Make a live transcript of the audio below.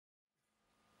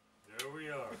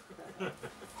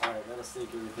Alright, that'll stake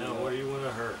everything Now, up. what do you want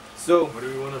to hear? So, what do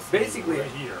we want to see? basically,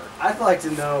 here? I'd like to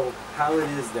know how it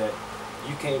is that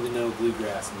you came to know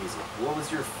bluegrass music. What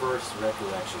was your first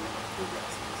recollection of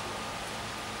bluegrass music?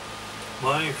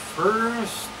 My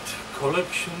first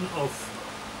collection of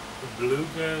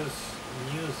bluegrass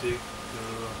music,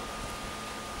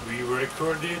 we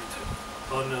recorded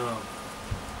on a,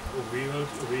 we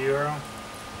are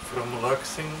from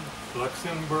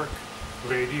Luxembourg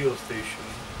radio station.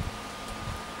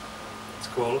 It's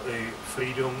called a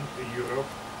Freedom Europe,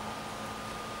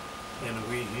 and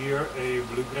we hear a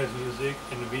bluegrass music,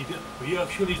 and we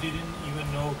actually didn't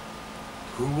even know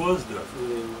who was that.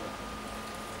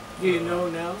 Do you know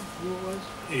now who it was?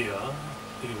 Yeah,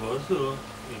 it was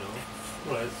you know,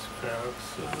 Les Crafts,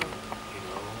 you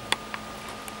know,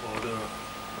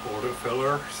 all the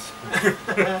fellers.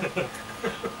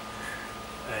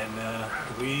 And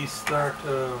we start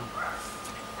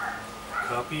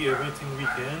copy everything we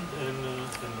can and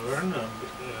learn.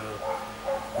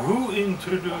 Who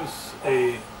introduced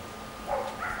a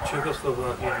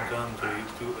Czechoslovakian country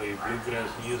to a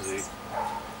bluegrass music?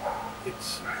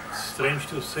 It's strange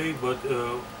to say, but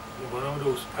one of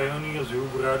those pioneers who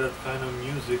brought that kind of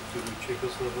music to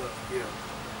Czechoslovakia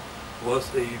was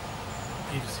a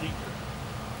Pete Seeger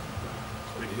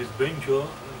with his banjo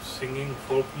singing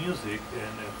folk music,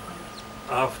 and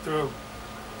after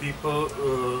people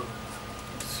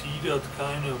see that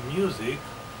kind of music,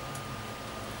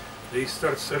 they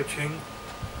start searching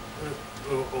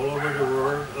all over the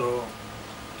world,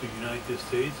 to the United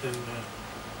States, and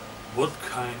what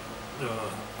kind,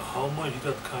 how much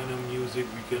that kind of music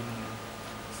we can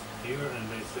hear, and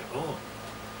they say, oh,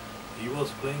 he was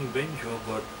playing banjo,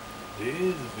 but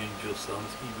this banjo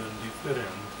sounds even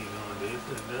different, you know, this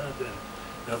and that, and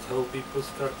that's how people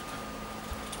start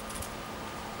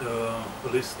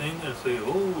listening and say,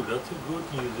 oh, that's a good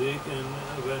music. And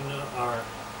when our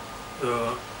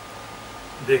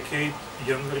decade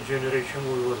younger generation,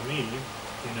 who was me,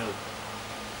 in the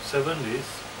 70s,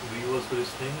 we was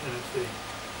listening and say,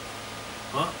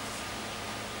 huh,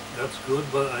 that's good,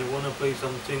 but I want to play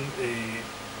something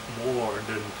more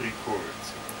than 3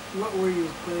 chords. What were you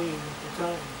playing at the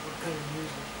time? What kind of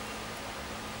music?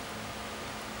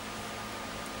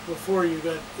 Before you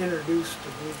got introduced to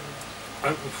bluegrass?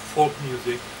 Folk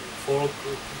music, folk,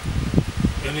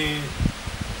 any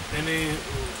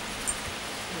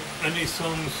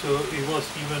songs. It was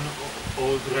even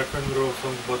old rock and roll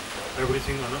songs, but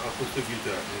everything on acoustic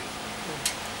guitar.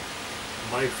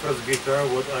 My first guitar,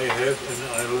 what I have, and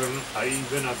I learned, I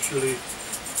even actually,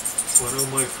 one of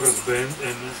my first band,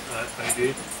 and I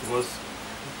did, was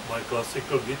my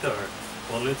classical guitar.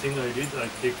 Only thing I did, I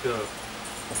take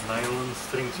nylon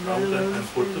strings out and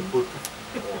put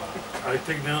I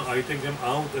take them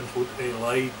out and put a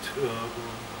light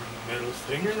metal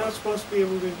string. You're not supposed to be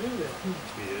able to do that.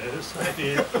 Yes, I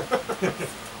did.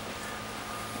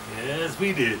 Yes,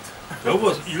 we did. That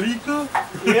was illegal?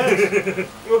 Yes.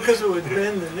 Well, because it would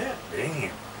bend the neck.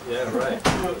 Damn. Yeah, right.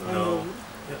 No,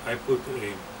 I put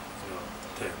a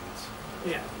tens.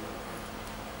 Yeah.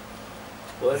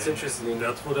 Well, that's And interesting.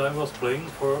 that's what I was playing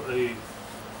for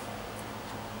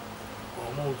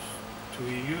almost 2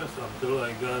 years, until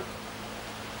I got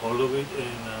hold of it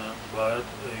and bought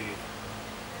a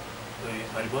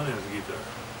Ibanez guitar.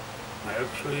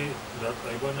 That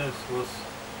Ibanez was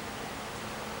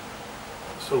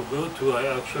so good too, I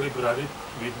actually brought it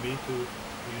with me to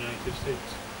the United States.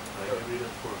 I had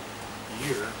it for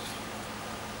years.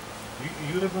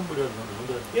 You remember that one, no?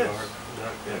 That Yes.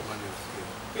 dark Yes. Ibanez.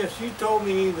 Yeah. Yes, you told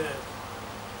me that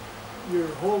your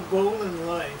whole goal in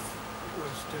life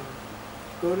was to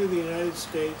go to the United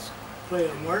States, play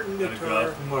a Martin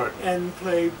guitar, and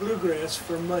play bluegrass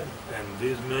for money. And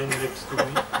this man next to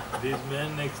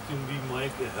me,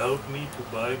 Mike, helped me to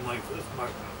buy my first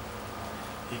Martin.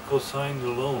 He co-signed the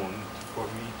loan for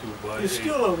me to buy. You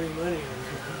still owe me money on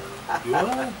that. Do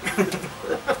I?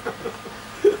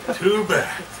 Too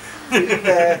bad. Too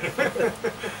bad.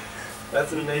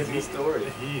 That's an amazing story.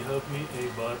 He helped me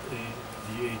bought a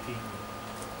D18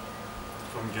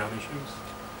 from Johnny Shoes.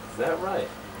 Is that right?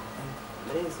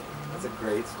 Amazing. That's a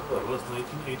great That story. was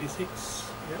 1986.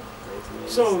 Yep.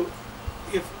 1986. So,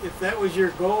 if that was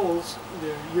your goals,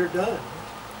 you're done.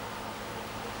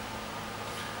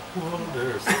 Well,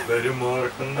 there's Betty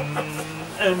Martin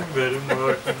and Betty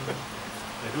Martin.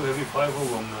 I do have 5 of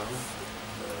them now.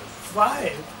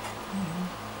 5? Mm-hmm.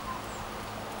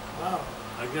 Wow.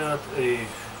 I got a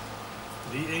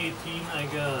D18, I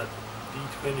got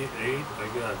D28, I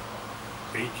got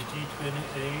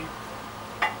HD28,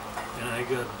 and I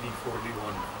got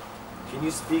D41. Can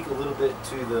you speak a little bit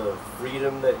to the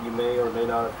freedom that you may or may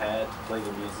not have had to play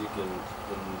the music that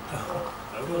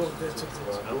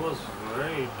was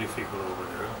very difficult over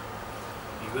there.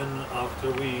 Even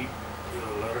after we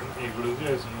learned a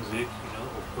bluegrass music,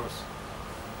 of course,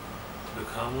 the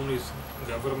communist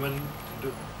government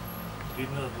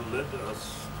did not let us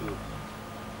to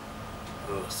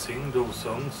sing those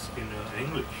songs in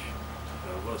English.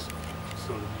 That was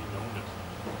absolutely no.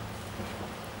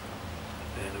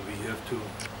 And we have to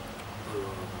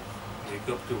make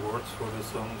up the words for the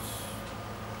songs.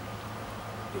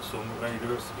 The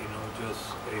songwriters, just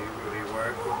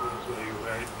rewrite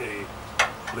a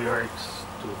lyrics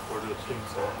for the sing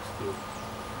songs.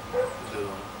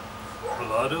 A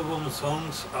lot of them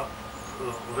songs.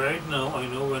 Right now, I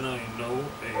know when I know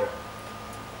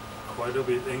quite a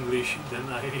bit English. Then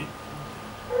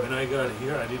when I got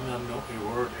here, I did not know a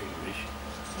word English.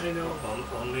 I know.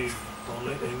 Only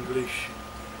English.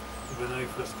 When I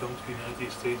first come to the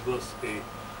United States was a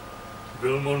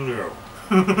Bill Monroe.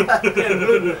 Yeah,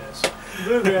 bluegrass.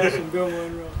 Bluegrass and Bill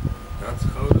Monroe. That's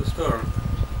how to start.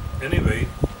 Anyway,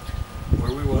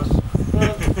 where we was?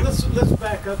 Well, let's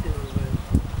back up a little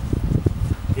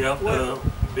bit. Yeah,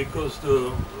 because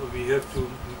we have to,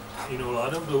 a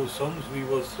lot of those songs we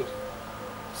was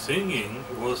singing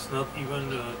was not even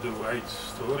the right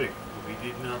story. We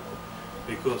did not,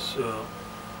 because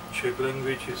Czech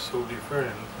language is so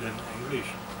different than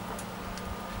English.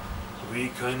 We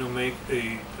kind of make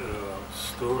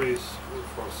stories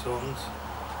for songs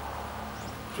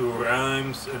to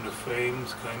rhymes and the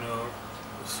frames kind of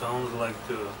sounds like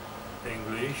the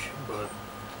English, but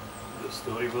the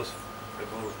story was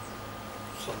about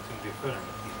something different.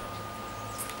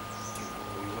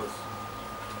 We was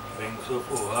Banks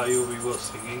of Ohio. We was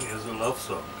singing as a love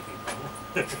song.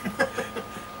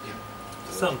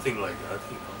 Something like that.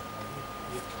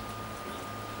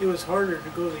 It was harder to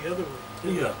go the other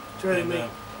way. Yeah. Try to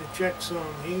make the Czech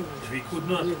song English. We could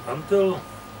not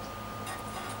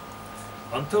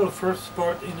until first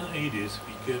part in the 80s.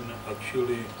 We can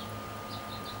actually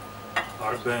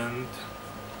our band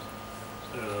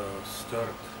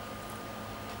start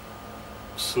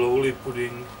slowly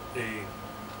putting the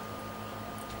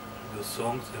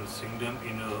songs and sing them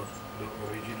in the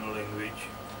original language,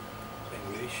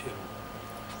 English,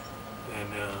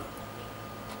 and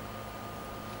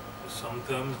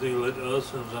sometimes they let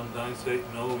us, and sometimes say,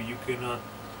 no, you cannot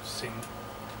sing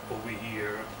over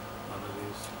here on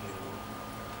this,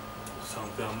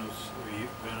 Sometimes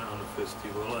we've been on a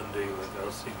festival and they let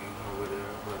us singing over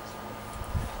there, but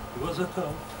it was a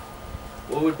tough.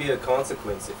 What would be a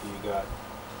consequence if you got?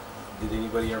 Did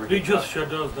anybody ever? They just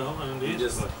shut us down and they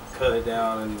just cut it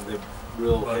down and the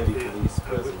real heavy police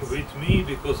presence. With me,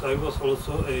 because I was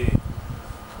also a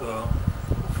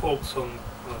folk song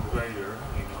writer,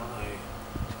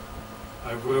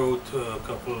 I wrote a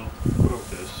couple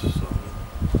protest songs,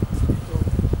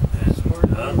 and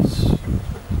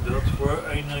that's where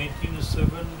in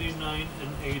 1979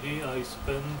 and 80 I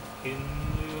spent in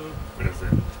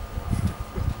prison.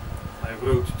 I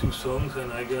wrote 2 songs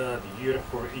and I got a year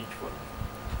for each one.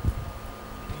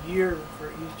 A year for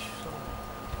each song.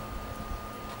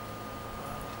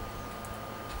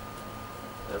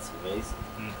 That's amazing.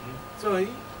 Mm-hmm. So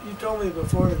you told me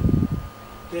before that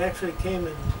they actually came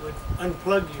and would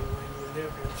unplug you when you would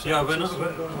have your songs. Yeah,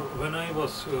 when I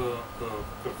was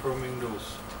performing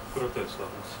those protest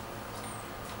songs,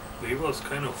 it was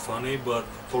kind of funny but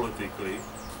politically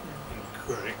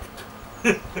incorrect.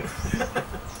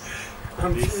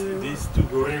 These 2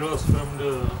 gorillas from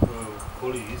the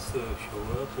police show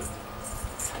up and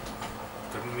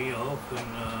turn me off,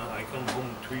 and I come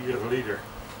home 2 years later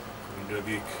from the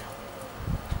gig.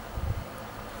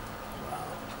 Wow.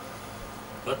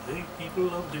 But people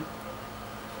loved it.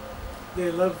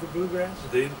 They loved the bluegrass?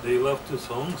 They loved the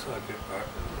songs I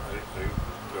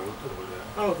wrote over there.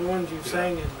 Oh, the ones you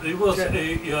sang in. It was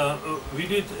we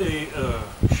did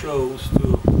shows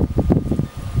too.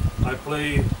 I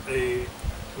played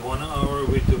 1 hour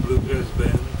with the bluegrass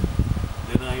band,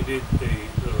 then I did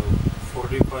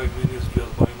 45 minutes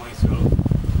just by myself,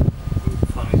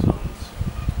 funny songs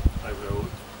I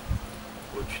wrote,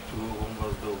 which 2 of them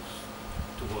was those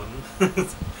 2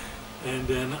 ones. And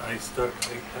then I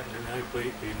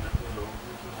played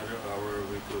another hour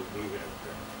with the bluegrass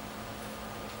band.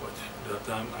 But that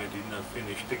time I did not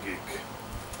finish the gig.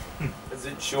 Is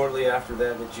it shortly after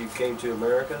that you came to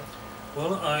America?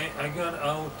 Well, I got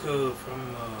out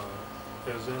from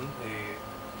prison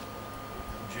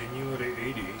January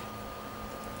 80,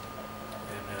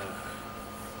 and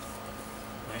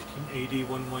 1980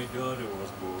 when my daughter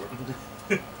was born.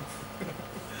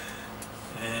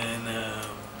 And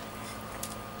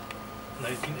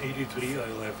 1983 I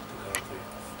left the country.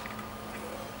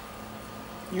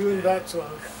 You and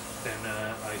Václav. And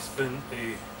I spent 2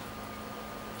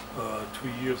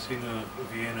 years in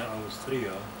Vienna,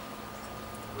 Austria,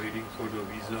 waiting for the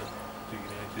visa to the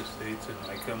United States, and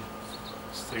I come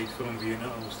straight from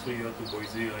Vienna, Austria to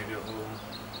Boise, Idaho,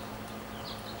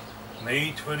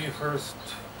 May 21st,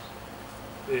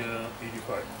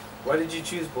 85. Why did you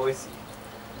choose Boise?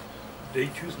 They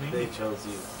choose me. They chose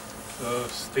you.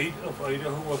 State of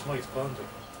Idaho was my sponsor.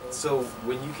 So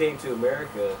when you came to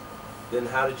America, then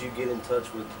how did you get in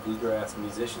touch with bluegrass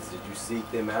musicians? Did you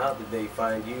seek them out? Did they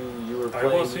find you? You were playing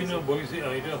I was music? in Boise,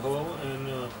 Idaho, and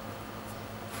a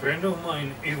friend of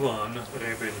mine, Ivan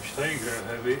Rebensteiger,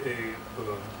 have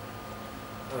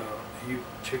he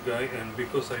Czech guy, and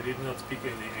because I did not speak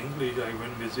any English, I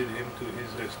went visit him to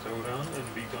his restaurant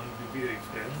and began to be a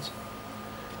friends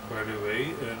right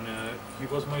away, and he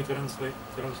was my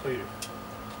translator.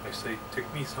 I say,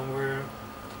 take me somewhere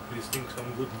listening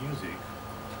some good music.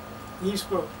 He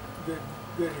spoke good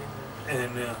English.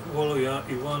 And well, yeah,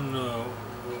 Ivan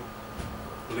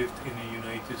lived in the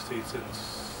United States since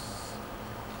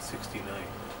 '69,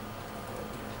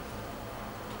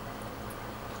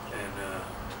 and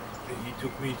he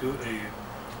took me to a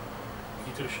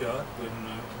guitar shop when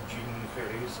Gene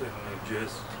Harris and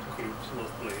jazz groups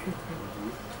was playing,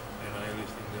 and I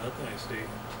listened to that. And I say, I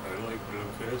like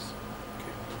bluegrass. Can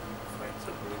you find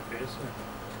some bluegrass? And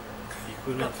he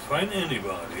could not find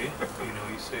anybody. You know,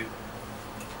 he said,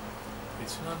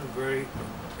 it's not very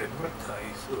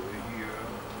advertised over here,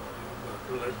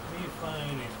 but let me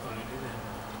find it. And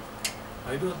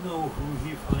I don't know who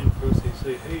he find first. He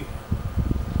say, hey,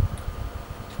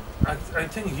 I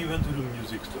think he went to the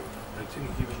music store. I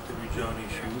think he went to the Johnny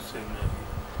Shoes, and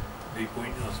they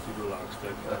point us to the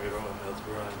Lockstep Bureau, and that's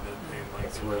where I met my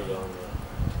That's where you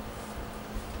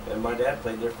And my dad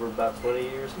played there for about 20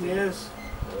 years too. Yes.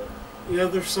 Yeah. The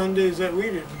other Sundays that we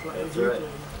didn't play, That's he right.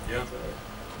 played. Yeah. That's right.